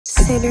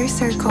Center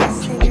circle.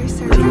 This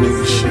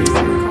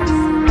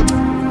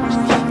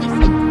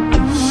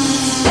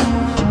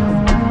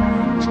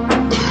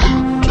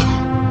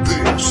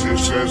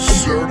is a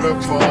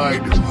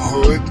certified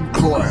hood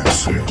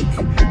classic.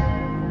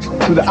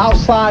 To the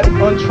outside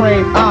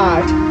untrained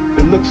eye,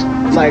 it looks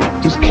like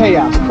just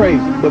chaos,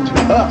 crazy. But to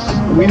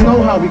us, we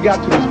know how we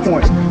got to this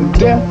point. The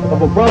death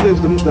of a brother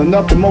is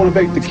enough to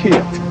motivate the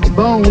kill.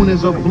 Bone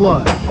is of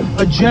blood,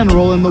 a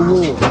general in the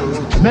war.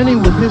 Many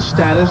with his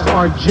status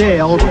are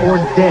jailed or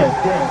dead.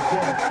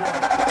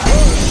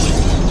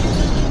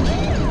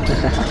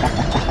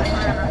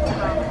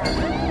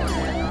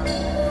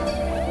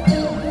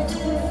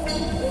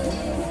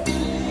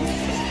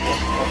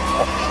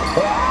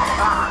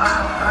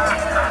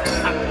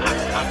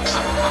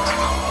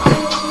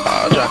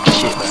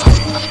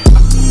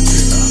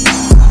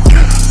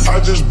 I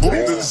just bought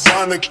the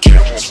designer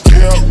cameras,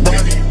 yeah,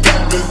 body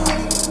rapping.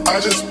 I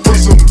just put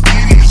some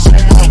BDs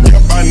on my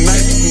whip by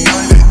night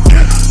united.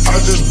 I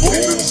just bought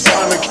the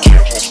designer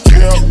cameras,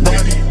 yeah,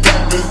 body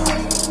rapping.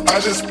 I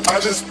just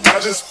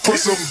put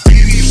some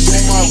BDs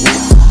on my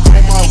whip,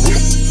 on my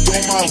whip,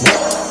 on my whip,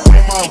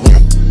 on my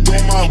whip,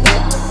 on my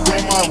whip,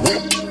 on my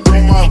whip,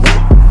 on my whip.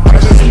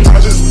 I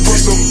just put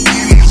some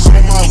BDs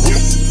on my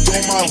whip,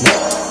 on my whip,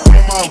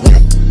 on my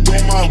whip,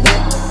 on my whip,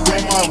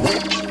 on my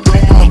whip,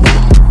 on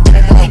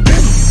my whip.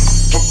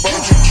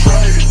 About you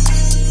try it,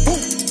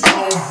 I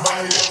don't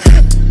buy it.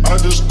 I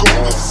just go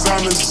to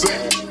San Jose,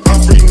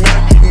 every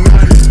night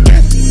united.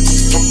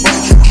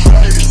 About you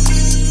try it,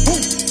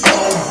 I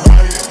don't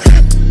buy it.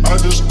 I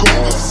just go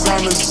to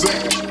San Jose,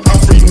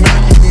 every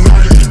night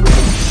united.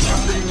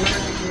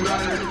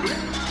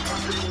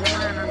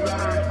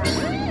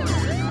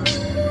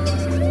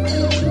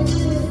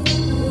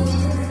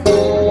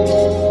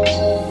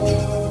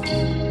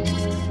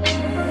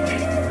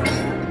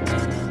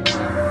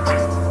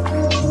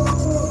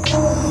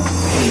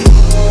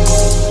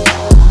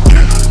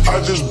 I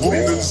just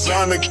bought the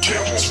designer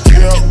cameras,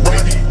 yeah,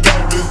 ready,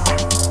 rapping.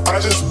 I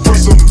just put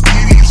some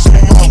BDs on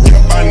my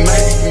whip by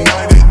night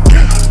united.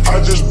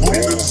 I just bought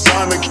the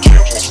designer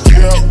cameras,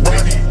 yeah,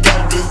 ready,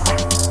 rapping.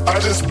 I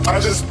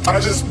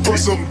just put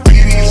some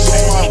BDs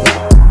on my whip,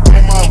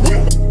 on my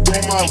whip,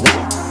 on my whip,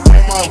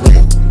 on my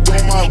whip,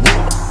 on my whip,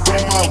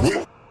 on my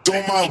whip,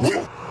 on my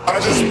whip. I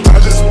just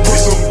put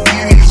some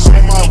BDs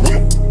on my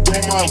whip,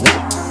 on my whip,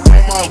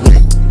 on my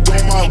whip,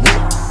 on my whip,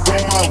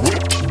 on my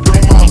whip,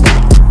 on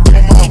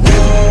my whip.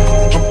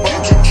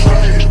 About you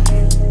try it,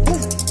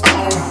 I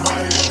don't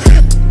buy it.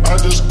 I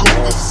just go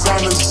to San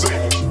Jose,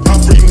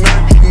 every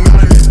night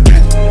united.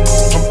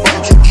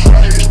 About you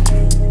try it,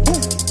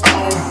 I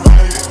don't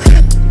buy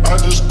it. I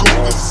just go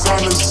to San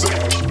Jose,